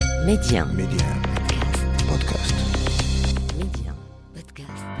ميديا بودكاست. ميديا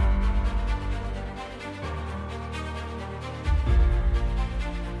بودكاست.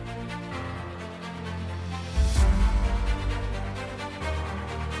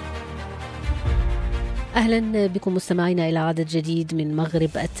 أهلا بكم مستمعينا إلى عدد جديد من مغرب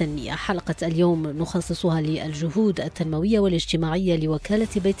التنمية. حلقة اليوم نخصصها للجهود التنموية والاجتماعية لوكالة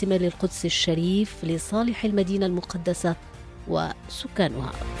بتمويل القدس الشريف لصالح المدينة المقدسة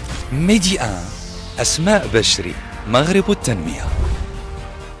وسكانها. ميديا أسماء بشري، مغرب التنمية.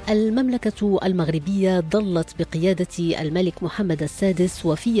 المملكة المغربية ظلت بقيادة الملك محمد السادس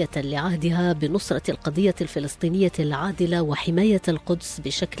وفية لعهدها بنصرة القضية الفلسطينية العادلة وحماية القدس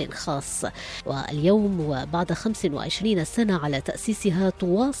بشكل خاص. واليوم وبعد 25 سنة على تأسيسها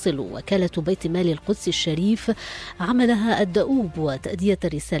تواصل وكالة بتمويل القدس الشريف عملها الدؤوب وتأدية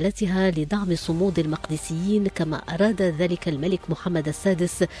رسالتها لدعم صمود المقدسيين كما أراد ذلك الملك محمد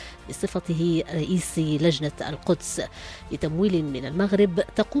السادس بصفته رئيس لجنة القدس. بتمويل من المغرب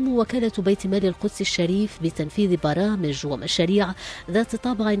تقوم وكالة بتمويل القدس الشريف بتنفيذ برامج ومشاريع ذات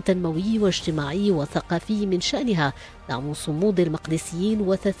طابع تنموي واجتماعي وثقافي من شأنها دعم صمود المقدسيين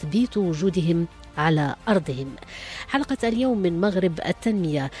وتثبيت وجودهم على أرضهم. حلقة اليوم من مغرب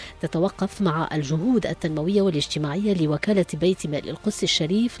التنمية تتوقف مع الجهود التنموية والاجتماعية لوكالة بتمويل القدس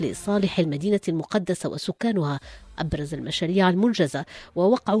الشريف لصالح المدينة المقدسة وسكانها، أبرز المشاريع المنجزة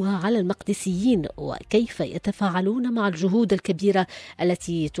ووقعها على المقدسيين وكيف يتفاعلون مع الجهود الكبيرة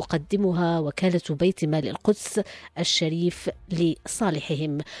التي تقدمها وكالة بتمويل القدس الشريف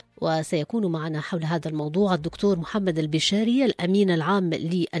لصالحهم. وسيكون معنا حول هذا الموضوع الدكتور محمد البشاري الأمين العام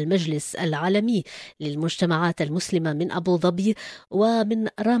للمجلس العالمي للمجتمعات المسلمة من أبو ظبي، ومن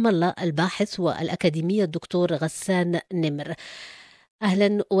رام الله الباحث والأكاديمية الدكتور غسان نمر.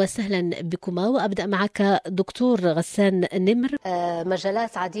 أهلا وسهلا بكما، وأبدأ معك دكتور غسان نمر.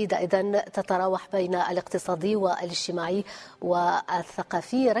 مجالات عديدة إذن تتراوح بين الاقتصادي والاجتماعي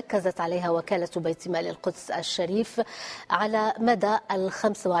والثقافي ركزت عليها وكالة بتمويل القدس الشريف على مدى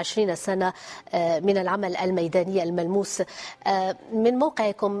 25 سنة من العمل الميداني الملموس. من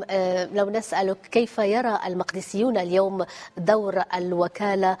موقعكم لو نسألك كيف يرى المقدسيون اليوم دور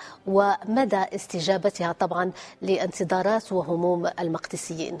الوكالة ومدى استجابتها طبعا لانتظارات وهموم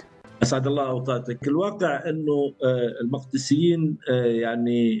المقدسيين؟ أسعد الله أوقاتك. الواقع أنه المقدسيين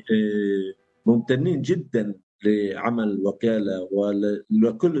يعني ممتنين جدا لعمل الوكالة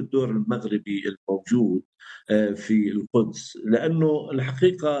ولكل الدور المغربي الموجود في القدس، لأنه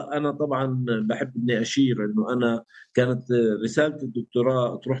الحقيقة أنا طبعا بحب أني أشير أنه أنا كانت رسالة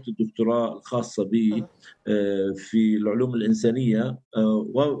الدكتوراه، أطروحة الدكتوراه الخاصة بي في العلوم الإنسانية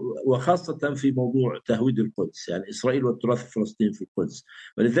وخاصة في موضوع تهويد القدس، يعني إسرائيل والتراث الفلسطيني في القدس.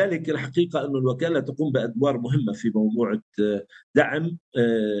 ولذلك الحقيقة أن الوكالة تقوم بأدوار مهمة في موضوع دعم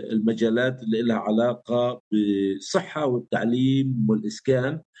المجالات اللي لها علاقة بالصحة والتعليم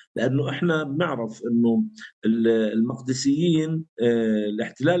والإسكان، لأنه إحنا بنعرف أنه المقدسيين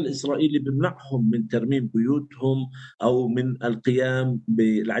الاحتلال الإسرائيلي بمنعهم من ترميم بيوتهم أو من القيام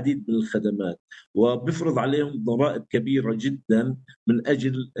بالعديد من الخدمات، وبفرض عليهم ضرائب كبيرة جدا من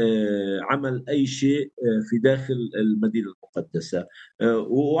أجل عمل أي شيء في داخل المدينة المقدسة.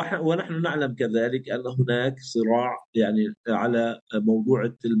 ونحن نعلم كذلك أن هناك صراع يعني على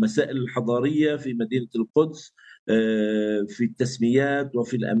موضوع المسائل الحضارية في مدينة القدس، في التسميات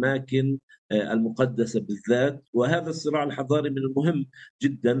وفي الأماكن المقدسة بالذات، وهذا الصراع الحضاري من المهم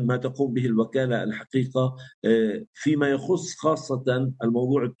جدا ما تقوم به الوكالة الحقيقة فيما يخص خاصة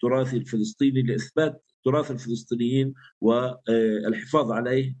الموضوع التراثي الفلسطيني لإثبات تراث الفلسطينيين والحفاظ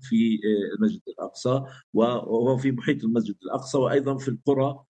عليه في المسجد الأقصى وهو في محيط المسجد الأقصى، وأيضا في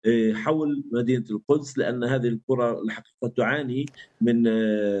القرى حول مدينة القدس، لأن هذه القرى الحقيقة تعاني من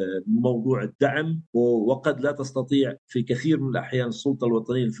موضوع الدعم، وقد لا تستطيع في كثير من الأحيان السلطة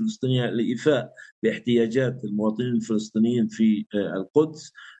الوطنية الفلسطينية لإيفاء باحتياجات المواطنين الفلسطينيين في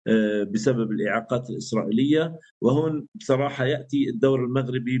القدس بسبب الإعاقات الإسرائيلية. وهون بصراحة يأتي الدور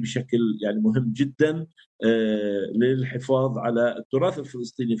المغربي بشكل يعني مهم جدا للحفاظ على التراث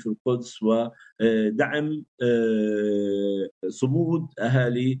الفلسطيني في القدس ودعم صمود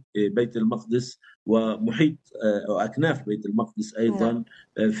أهالي بيت المقدس ومحيط وأكناف بيت المقدس أيضا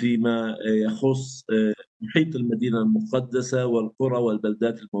فيما يخص محيط المدينة المقدسة والقرى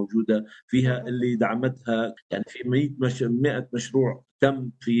والبلدات الموجودة فيها اللي دعمتها، يعني في 100 مشروع تم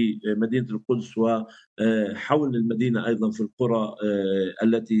في مدينة القدس وحول المدينة أيضا في القرى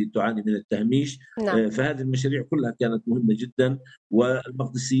التي تعاني من التهميش. فهذه المشاريع كلها كانت مهمة جدا،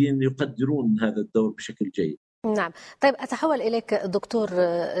 والمقدسيين يقدرون هذا الدور بشكل جيد. نعم. طيب أتحول إليك دكتور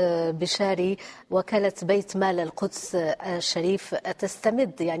بشاري. وكالة بيت مال القدس الشريف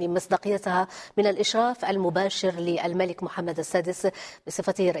تستمد يعني مصداقيتها من الإشراف المباشر للملك محمد السادس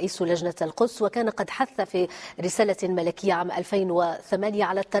بصفته رئيس لجنة القدس، وكان قد حث في رسالة ملكية عام 2008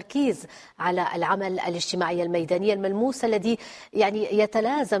 على التركيز على العمل الاجتماعي الميداني الملموس الذي يعني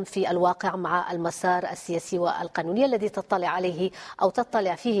يتلازم في الواقع مع المسار السياسي والقانوني الذي تطلع عليه أو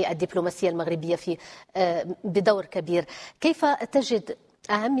تطلع فيه الدبلوماسية المغربية في بدور كبير. كيف تجد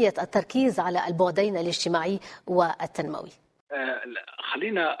أهمية التركيز على البعدين الاجتماعي والتنموي؟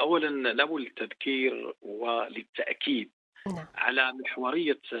 خلينا أولا نقول التذكير وللتأكيد على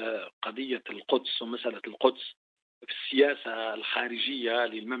محورية قضية القدس ومسألة القدس في السياسة الخارجية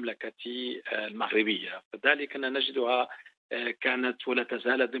للمملكة المغربية، فذلك أن نجدها كانت ولا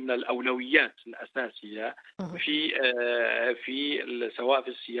تزال ضمن الأولويات الأساسية في سواء في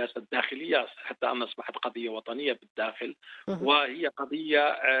السياسة الداخلية حتى أن أصبحت قضية وطنية بالداخل، وهي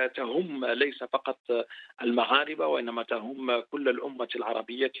قضية تهم ليس فقط المغاربة وإنما تهم كل الأمة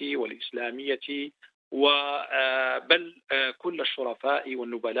العربية والإسلامية بل كل الشرفاء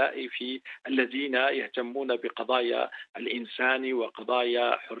والنبلاء في الذين يهتمون بقضايا الإنسان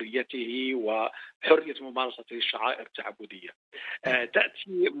وقضايا حريته وحرية ممارسة الشعائر التعبدية.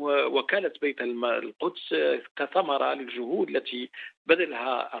 تأتي وكالة بيت القدس كثمرة للجهود التي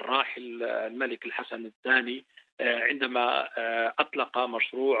بذلها الراحل الملك الحسن الثاني عندما أطلق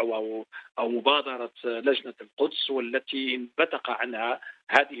مشروع أو مبادرة لجنة القدس، والتي انبثق عنها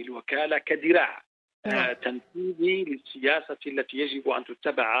هذه الوكالة كذراع تنفيذي للسياسة التي يجب أن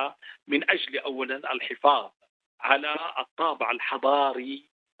تتبع من أجل أولا الحفاظ على الطابع الحضاري،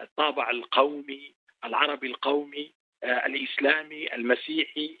 الطابع القومي العربي القومي الإسلامي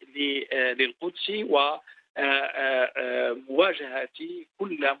المسيحي للقدس، ومواجهة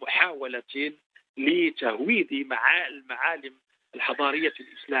كل محاولة لتهويد المعالم الحضارية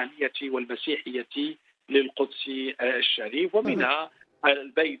الإسلامية والمسيحية للقدس الشريف، ومنها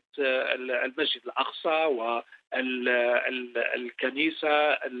البيت المسجد الأقصى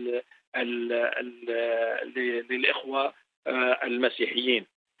والكنيسة للإخوة المسيحيين.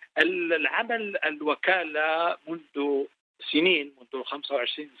 العمل الوكالة منذ سنين، منذ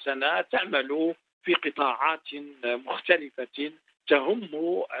 25 سنة تعمل في قطاعات مختلفة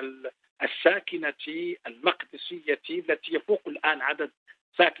تهم الساكنة المقدسية التي يفوق الآن عدد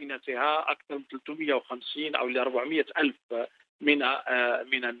ساكنتها أكثر من 350 أو 400 ألف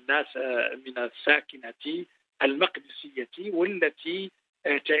من الناس من الساكنة المقدسية، والتي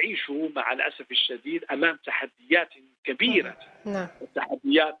تعيش مع الأسف الشديد أمام تحديات كبيرة.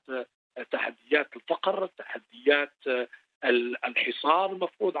 تحديات الفقر، تحديات الحصار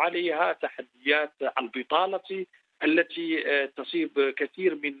المفروض عليها، تحديات البطالة التي تصيب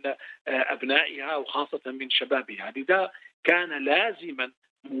كثير من أبنائها وخاصة من شبابها. لذا كان لازما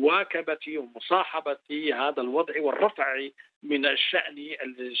مواكبة ومصاحبة هذا الوضع والرفع من الشأن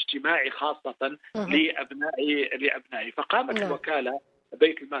الاجتماعي خاصة لأبنائه. فقامت الوكالة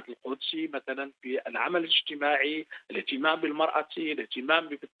بيت المال القدسي مثلا في العمل الاجتماعي، الاهتمام بالمرأة، الاهتمام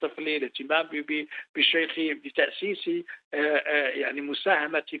بالطفل، الاهتمام بالشيخ، بتأسيس يعني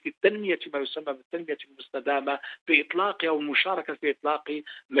مساهمة في التنمية، ما يسمى بالتنمية المستدامة، في إطلاق أو المشاركة في إطلاق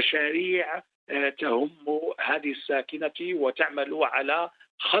مشاريع تهم هذه الساكنة وتعمل على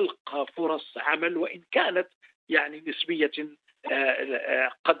خلق فرص عمل، وإن كانت يعني نسبية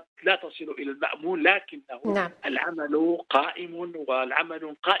قد لا تصل إلى المأمول، لكنه العمل قائم،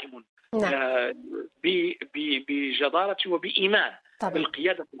 والعمل قائم بجدارة وبإيمان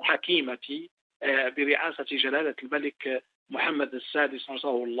بالقيادة الحكيمة برئاسة جلالة الملك محمد السادس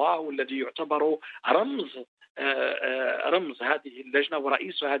رحمه الله، والذي يعتبر رمز هذه اللجنة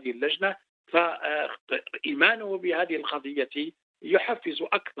ورئيس هذه اللجنة. فإيمانه بهذه القضية يحفز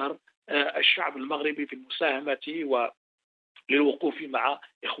أكثر الشعب المغربي في المساهمة للوقوف مع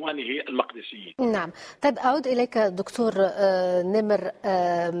إخوانه المقدسيين. نعم. طيب أعود إليك دكتور نمر.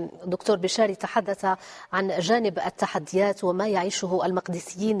 دكتور بشاري تحدث عن جانب التحديات وما يعيشه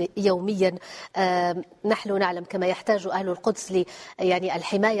المقدسيين يوميا. نحن نعلم كما يحتاج أهل القدس يعني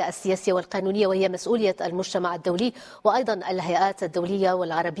الحماية السياسية والقانونية، وهي مسؤولية المجتمع الدولي وأيضا الهيئات الدولية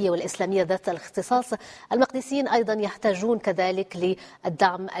والعربية والإسلامية ذات الاختصاص. المقدسيين أيضا يحتاجون كذلك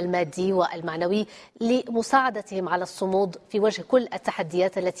للدعم المادي والمعنوي لمساعدتهم على الصمود في وجه كل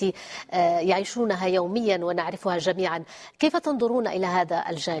التحديات التي يعيشونها يوميا ونعرفها جميعا. كيف تنظرون إلى هذا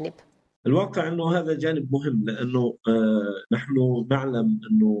الجانب؟ الواقع أنه هذا جانب مهم، لأنه نحن نعلم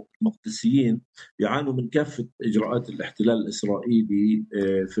أنه المقدسيين يعانوا من كافة إجراءات الاحتلال الإسرائيلي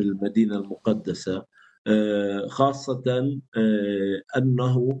في المدينة المقدسة، خاصة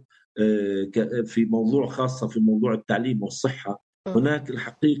أنه في موضوع خاصة في موضوع التعليم والصحة. هناك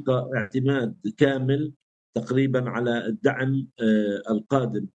الحقيقة اعتماد كامل تقريبا على الدعم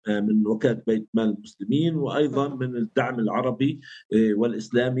القادم من وكالة بيت مال المسلمين، وأيضا من الدعم العربي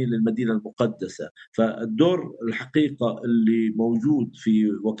والإسلامي للمدينة المقدسة. فالدور الحقيقة اللي موجود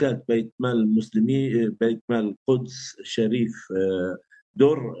في وكالة بيت مال المسلمين، بيت مال القدس الشريف،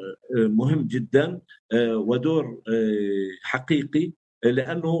 دور مهم جدا ودور حقيقي،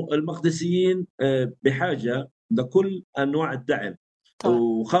 لأنه المقدسيين بحاجة لكل أنواع الدعم،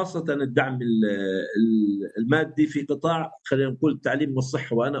 وخاصة الدعم المادي في قطاع خلينا نقول التعليم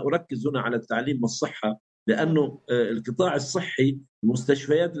والصحة. وأنا أركز هنا على التعليم والصحة لأنه القطاع الصحي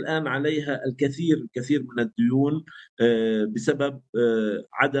المستشفيات الآن عليها الكثير من الديون بسبب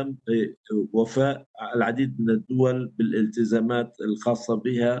عدم وفاء العديد من الدول بالالتزامات الخاصة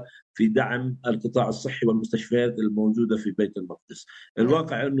بها في دعم القطاع الصحي والمستشفيات الموجودة في بيت المقدس.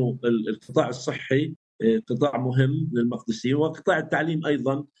 الواقع أنه القطاع الصحي قطاع مهم للمقدسيين، وقطاع التعليم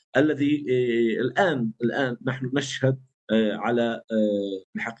أيضا الذي الآن نحن نشهد على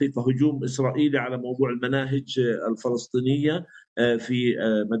الحقيقة هجوم إسرائيلي على موضوع المناهج الفلسطينية في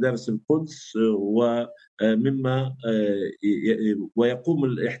مدارس القدس، ومما ويقوم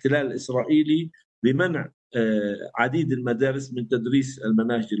الاحتلال الإسرائيلي بمنع عديد المدارس من تدريس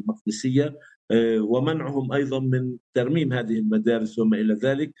المناهج المقدسية، ومنعهم أيضا من ترميم هذه المدارس وما إلى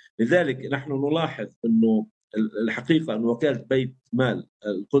ذلك. لذلك نحن نلاحظ أنه الحقيقة أن وكالة بيت مال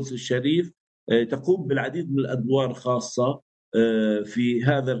القدس الشريف تقوم بالعديد من الأدوار خاصة في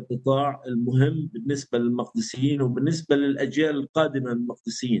هذا القطاع المهم بالنسبة للمقدسيين وبالنسبة للأجيال القادمة من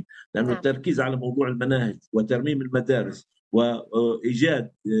المقدسيين، لأنه التركيز على موضوع المناهج وترميم المدارس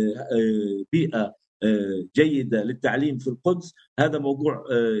وإيجاد بيئة جيدة للتعليم في القدس هذا موضوع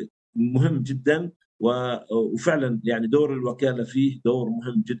مهم جدا. وفعلا يعني دور الوكالة فيه دور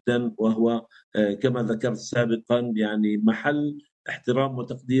مهم جدا، وهو كما ذكرت سابقا يعني محل احترام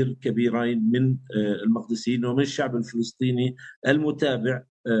وتقدير كبيرين من المقدسيين ومن الشعب الفلسطيني المتابع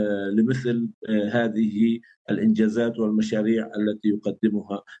لمثل هذه الإنجازات والمشاريع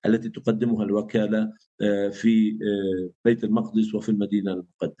التي تقدمها الوكالة في بيت المقدس وفي المدينة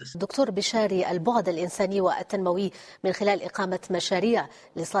المقدسة. دكتور بشاري، البعد الإنساني والتنموي من خلال إقامة مشاريع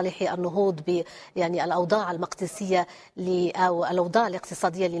لصالح النهوض يعني الأوضاع المقدسية أو الأوضاع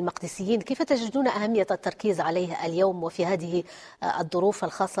الاقتصادية للمقدسيين، كيف تجدون أهمية التركيز عليه اليوم وفي هذه الظروف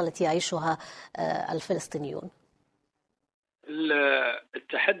الخاصة التي يعيشها الفلسطينيون؟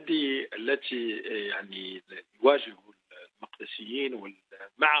 التحدي التي يعني يواجه المقدسيين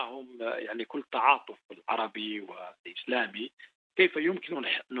ومعهم يعني كل تعاطف العربي والإسلامي، كيف يمكن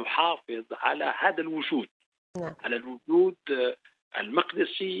نحافظ على هذا الوجود، على الوجود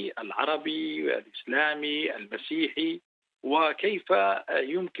المقدسي العربي الإسلامي المسيحي، وكيف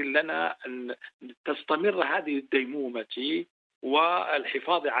يمكن لنا أن تستمر هذه الديمومة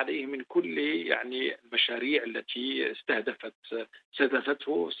والحفاظ عليه من كل يعني المشاريع التي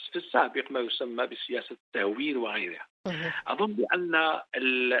استهدفته في السابق ما يسمى بسياسة التهوير وغيرها. أظن بأن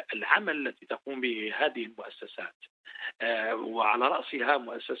العمل الذي تقوم به هذه المؤسسات وعلى رأسها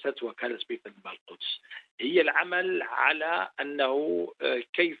مؤسسة وكالة بيت مال القدس هي العمل على أنه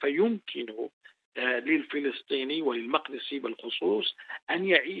كيف يمكن للفلسطيني وللمقدسي بالخصوص أن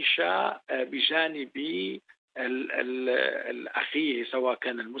يعيش بجانب الأخيه سواء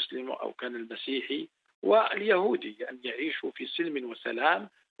كان المسلم أو كان المسيحي واليهودي، أن يعيشوا في سلم وسلام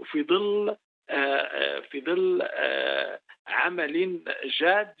وفي ظل عمل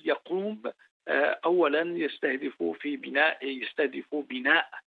جاد يقوم أولا يستهدف بناء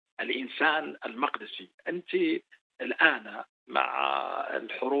الإنسان المقدسي. أنت الآن مع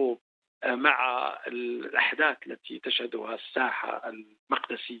الحروب، مع الأحداث التي تشهدها الساحة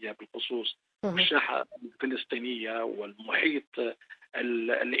المقدسية بالخصوص الساحة الفلسطينية والمحيط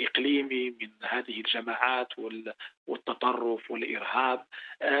الإقليمي من هذه الجماعات والتطرف والإرهاب،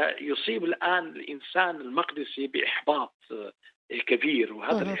 يصيب الآن الإنسان المقدسي بإحباط كبير،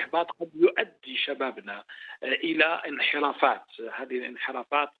 وهذا الإحباط قد يؤدي شبابنا إلى انحرافات. هذه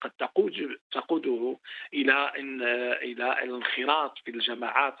الانحرافات قد تقوده إلى الانخراط في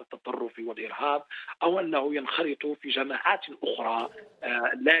الجماعات التطرف والإرهاب، أو أنه ينخرط في جماعات أخرى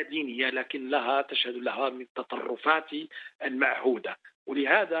لا دينية لكن تشهد لها من التطرفات المعهودة.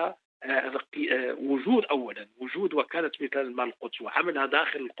 ولهذا وجود وكالة بيت مال القدس وعملها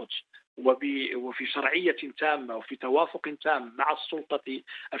داخل القدس وفي شرعية تامة وفي توافق تام مع السلطة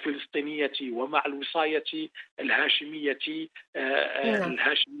الفلسطينية ومع الوصاية الهاشمية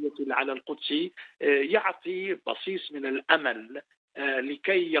على القدس يعطي بصيص من الأمل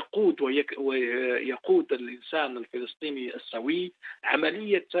لكي ويقود الإنسان الفلسطيني السوي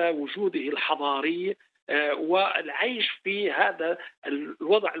عملية وجوده الحضاري والعيش في هذا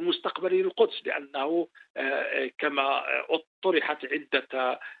الوضع المستقبلي للقدس، لأنه كما طرحت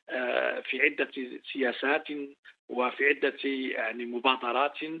في عدة سياسات وفي عدة يعني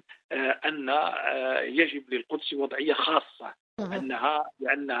مبادرات أن يجب للقدس وضعية خاصة،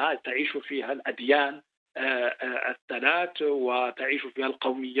 لأنها تعيش فيها الأديان الثلاث وتعيش فيها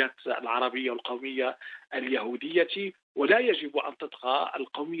القوميات العربية والقومية اليهودية، ولا يجب أن تطغى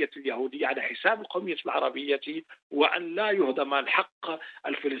القومية اليهودية على حساب القومية العربية، وأن لا يهدم الحق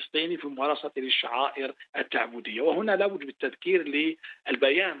الفلسطيني في ممارسة الشعائر التعبدية. وهنا لابد بالتذكير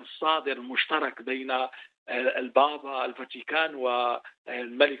للبيان الصادر المشترك بين البابا الفاتيكان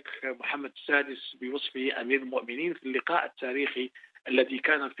والملك محمد السادس بوصفه أمير المؤمنين في اللقاء التاريخي الذي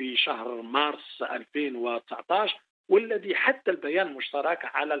كان في شهر مارس 2019، والذي حتى البيان المشترك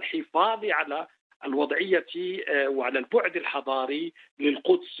على الحفاظ على الوضعية وعلى البعد الحضاري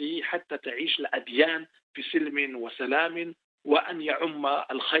للقدس حتى تعيش الأديان في سلم وسلام وأن يعم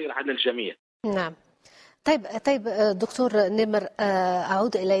الخير على الجميع. نعم. طيب دكتور نمر،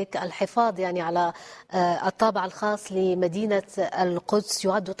 أعود إليك. الحفاظ يعني على الطابع الخاص لمدينة القدس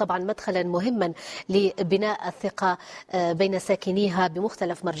يعد طبعا مدخلا مهما لبناء الثقة بين ساكنيها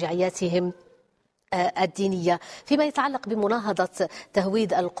بمختلف مرجعياتهم الدينية. فيما يتعلق بمناهضة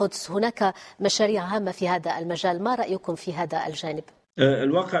تهويد القدس، هناك مشاريع هامة في هذا المجال، ما رأيكم في هذا الجانب؟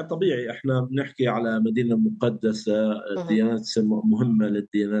 الواقع طبيعي، احنا بنحكي على مدينة مقدسة، الديانات مهمة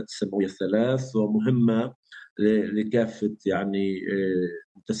للديانات السماوية الثلاث ومهمة لكافة يعني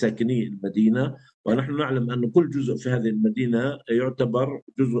متساكني المدينة، ونحن نعلم أن كل جزء في هذه المدينة يعتبر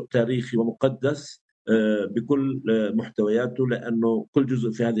جزء تاريخي ومقدس بكل محتوياته، لأنه كل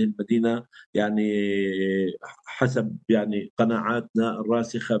جزء في هذه المدينة يعني حسب يعني قناعاتنا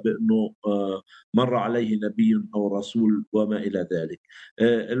الراسخة بأنه مر عليه نبي أو رسول وما إلى ذلك.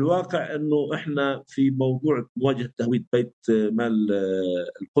 الواقع أنه إحنا في موضوع مواجهة تهويد بيت مال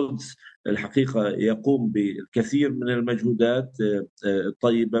القدس الحقيقة يقوم بالكثير من المجهودات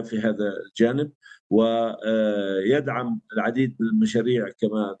الطيبة في هذا الجانب، ويدعم العديد من المشاريع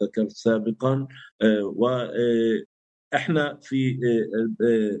كما ذكرت سابقا. وإحنا في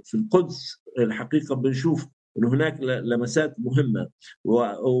القدس الحقيقة بنشوف أن هناك لمسات مهمة،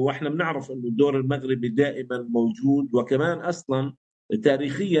 وإحنا بنعرف أن الدور المغربي دائما موجود، وكمان أصلا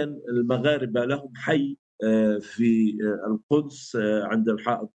تاريخيا المغاربة لهم حي في القدس عند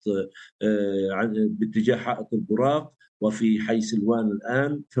الحائط باتجاه حائط البراق، وفي حي سلوان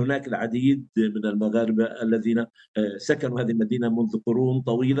الآن. هناك العديد من المغاربة الذين سكنوا هذه المدينة منذ قرون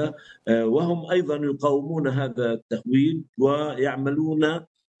طويلة، وهم أيضا يقاومون هذا التهويد ويعملون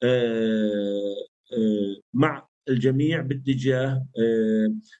مع الجميع باتجاه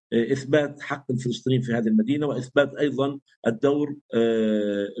إثبات حق الفلسطينيين في هذه المدينة، وإثبات أيضا الدور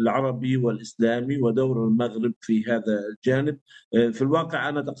العربي والإسلامي ودور المغرب في هذا الجانب. في الواقع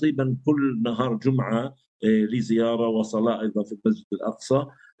أنا تقريبا كل نهار جمعة لي زيارة وصلاة أيضا في المسجد الأقصى،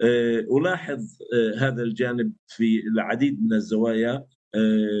 ألاحظ هذا الجانب في العديد من الزوايا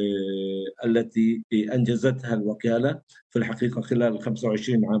التي أنجزتها الوكالة في الحقيقة خلال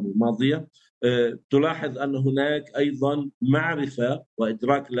 25 عام الماضية. تلاحظ أن هناك أيضا معرفة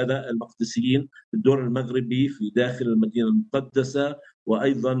وإدراك لدى المقدسيين بالدور المغربي في داخل المدينة المقدسة،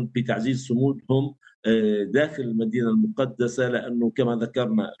 وأيضا بتعزيز صمودهم داخل المدينة المقدسة، لأنه كما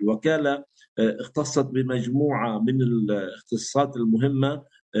ذكرنا الوكالة اختصت بمجموعة من الاختصاصات المهمة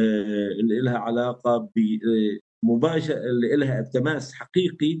اللي لها علاقة بمباشرة، اللي لها التماس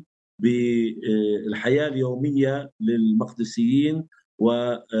حقيقي بالحياة اليومية للمقدسيين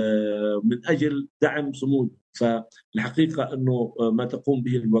ومن أجل دعم صمود. فالحقيقة أنه ما تقوم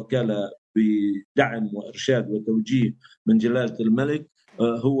به الوكالة بدعم وإرشاد وتوجيه من جلالة الملك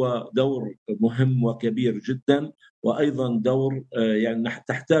هو دور مهم وكبير جدا، وأيضا دور يعني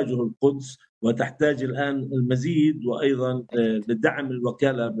تحتاجه القدس وتحتاج الآن المزيد، وأيضا لدعم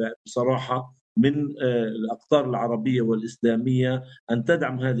الوكالة بصراحة من الأقطار العربية والإسلامية أن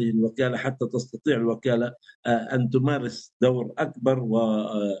تدعم هذه الوكالة حتى تستطيع الوكالة أن تمارس دور أكبر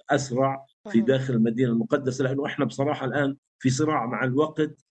وأسرع في داخل المدينة المقدسة، لأنه إحنا بصراحة الآن في صراع مع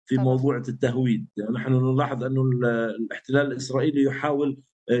الوقت في موضوع التهويد. يعني نحن نلاحظ أن الاحتلال الإسرائيلي يحاول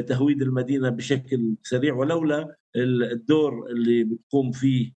تهويد المدينة بشكل سريع، ولولا الدور اللي بتقوم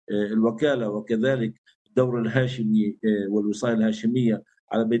فيه الوكالة وكذلك الدور الهاشمي والوصاية الهاشمية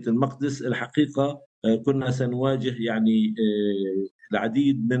على بيت المقدس، الحقيقة كنا سنواجه يعني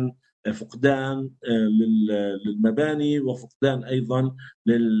العديد من فقدان للمباني وفقدان أيضا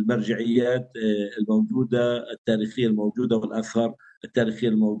للمرجعيات الموجودة التاريخية الموجودة والآثار التاريخية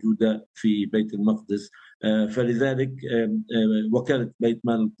الموجودة في بيت المقدس. فلذلك وكالة بيت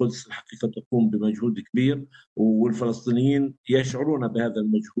مال القدس الحقيقة تقوم بمجهود كبير، والفلسطينيين يشعرون بهذا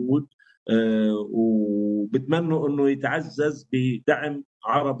المجهود، وبتمنوا أنه يتعزز بدعم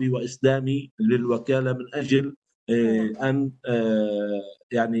عربي وإسلامي للوكالة من أجل أن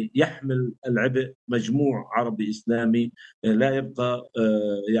يعني يحمل العبء مجموع عربي إسلامي، لا يبقى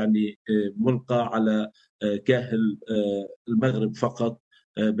يعني ملقى على كاهل المغرب فقط،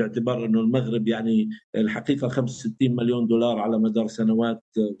 باعتبار أنه المغرب يعني الحقيقة 65 مليون دولار على مدار سنوات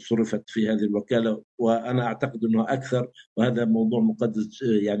صرفت في هذه الوكالة، وأنا أعتقد أنه أكثر، وهذا موضوع مقدس،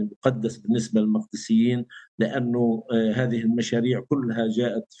 يعني مقدس بالنسبة للمقدسيين، لأنه هذه المشاريع كلها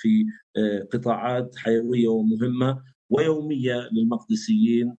جاءت في قطاعات حيوية ومهمة ويومية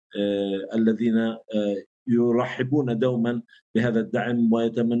للمقدسيين الذين يرحبون دوما بهذا الدعم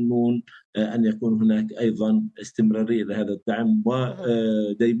ويتمنون أن يكون هناك أيضا استمرارية لهذا الدعم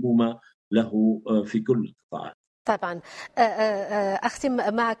وديمومة له في كل القطاعات. طبعا.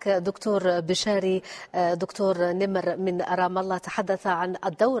 أختم معك دكتور بشاري. دكتور نمر من رام الله تحدث عن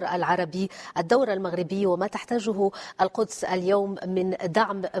الدور العربي، الدور المغربي، وما تحتاجه القدس اليوم من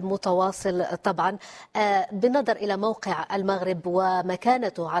دعم متواصل طبعا، بالنظر إلى موقع المغرب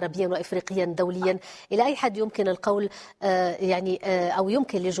ومكانته عربيا وإفريقيا دوليا. إلى أي حد يمكن القول يعني أو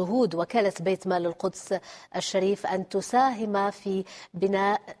يمكن لجهود وكالة بيت مال القدس الشريف أن تساهم في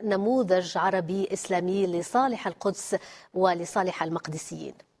بناء نموذج عربي إسلامي لصالح القدس ولصالح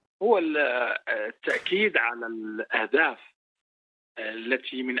المقدسيين؟ هو التأكيد على الأهداف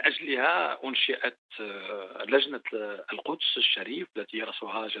التي من أجلها أنشئت لجنة القدس الشريف التي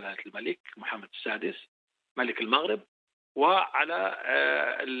يرأسها جلالة الملك محمد السادس ملك المغرب، وعلى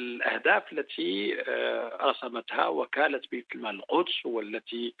الأهداف التي رسمتها وكالة بيت المال القدس،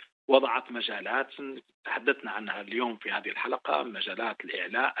 والتي وضعت مجالات تحدثنا عنها اليوم في هذه الحلقة: مجالات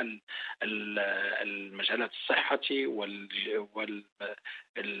الإعلاء، المجالات الصحة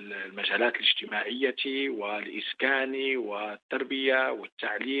والمجالات الاجتماعية والإسكان والتربية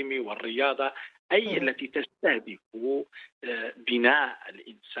والتعليم والرياضة، أي التي تستهدف بناء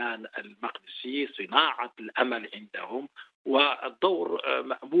الإنسان المقدسي، صناعة الأمل عندهم. والدور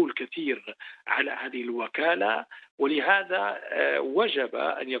مأمول كثير على هذه الوكالة، ولهذا وجب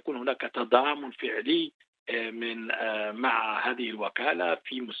أن يكون هناك تضامن فعلي مع هذه الوكالة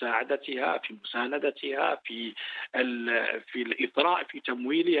في مساعدتها، في مساندتها، في الإثراء في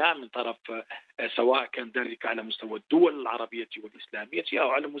تمويلها من طرف، سواء كان ذلك على مستوى الدول العربية والإسلامية أو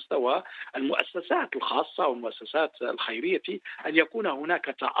على مستوى المؤسسات الخاصة والمؤسسات الخيرية، أن يكون هناك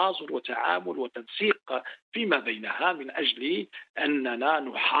تآزر وتعامل وتنسيق فيما بينها من أجل أننا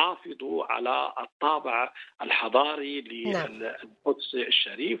نحافظ على الطابع الحضاري للقدس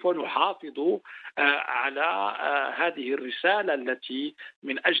الشريف، ونحافظ على هذه الرسالة التي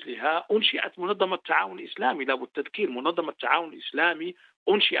من أجلها أنشئت منظمة التعاون الإسلامي. لا بالتذكير، منظمة التعاون الإسلامي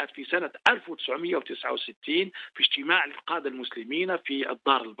أنشئت في سنة 1969 في اجتماع القادة المسلمين في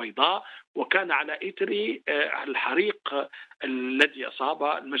الدار البيضاء، وكان على إثر الحريق الذي أصاب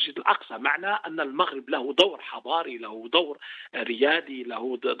المسجد الأقصى. معنى أن المغرب له دور حضاري، له دور ريادي،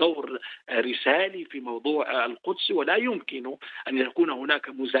 له دور رسالي في موضوع القدس، ولا يمكن أن يكون هناك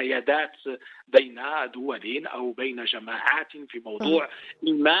مزايدات بين دول أو بين جماعات في موضوع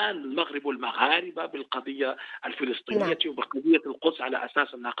إيمان المغرب والمغاربة بالقضية الفلسطينية وبقضية القدس، على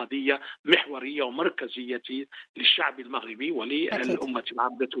أساس أنها قضية محورية ومركزية للشعب المغربي وللأمة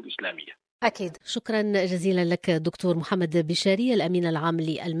العربية الإسلامية. أكيد. شكرا جزيلا لك دكتور محمد بشاري، الأمين العام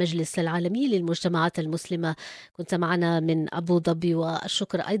للمجلس العالمي للمجتمعات المسلمة، كنت معنا من أبو ظبي.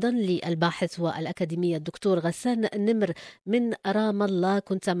 والشكر أيضا للباحث والأكاديمية الدكتور غسان نمر من رام الله،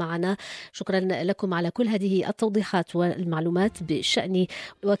 كنت معنا. شكرا لكم على كل هذه التوضيحات والمعلومات بشأن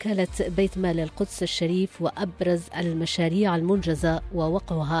وكالة بيت مال القدس الشريف وأبرز المشاريع المنجزة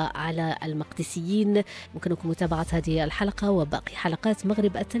ووقعها على المقدسيين. ممكنكم متابعة هذه الحلقة وباقي حلقات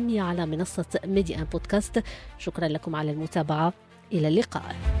مغرب التنمية على منصة ميديا بودكاست. شكرا لكم على المتابعة، إلى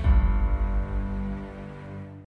اللقاء.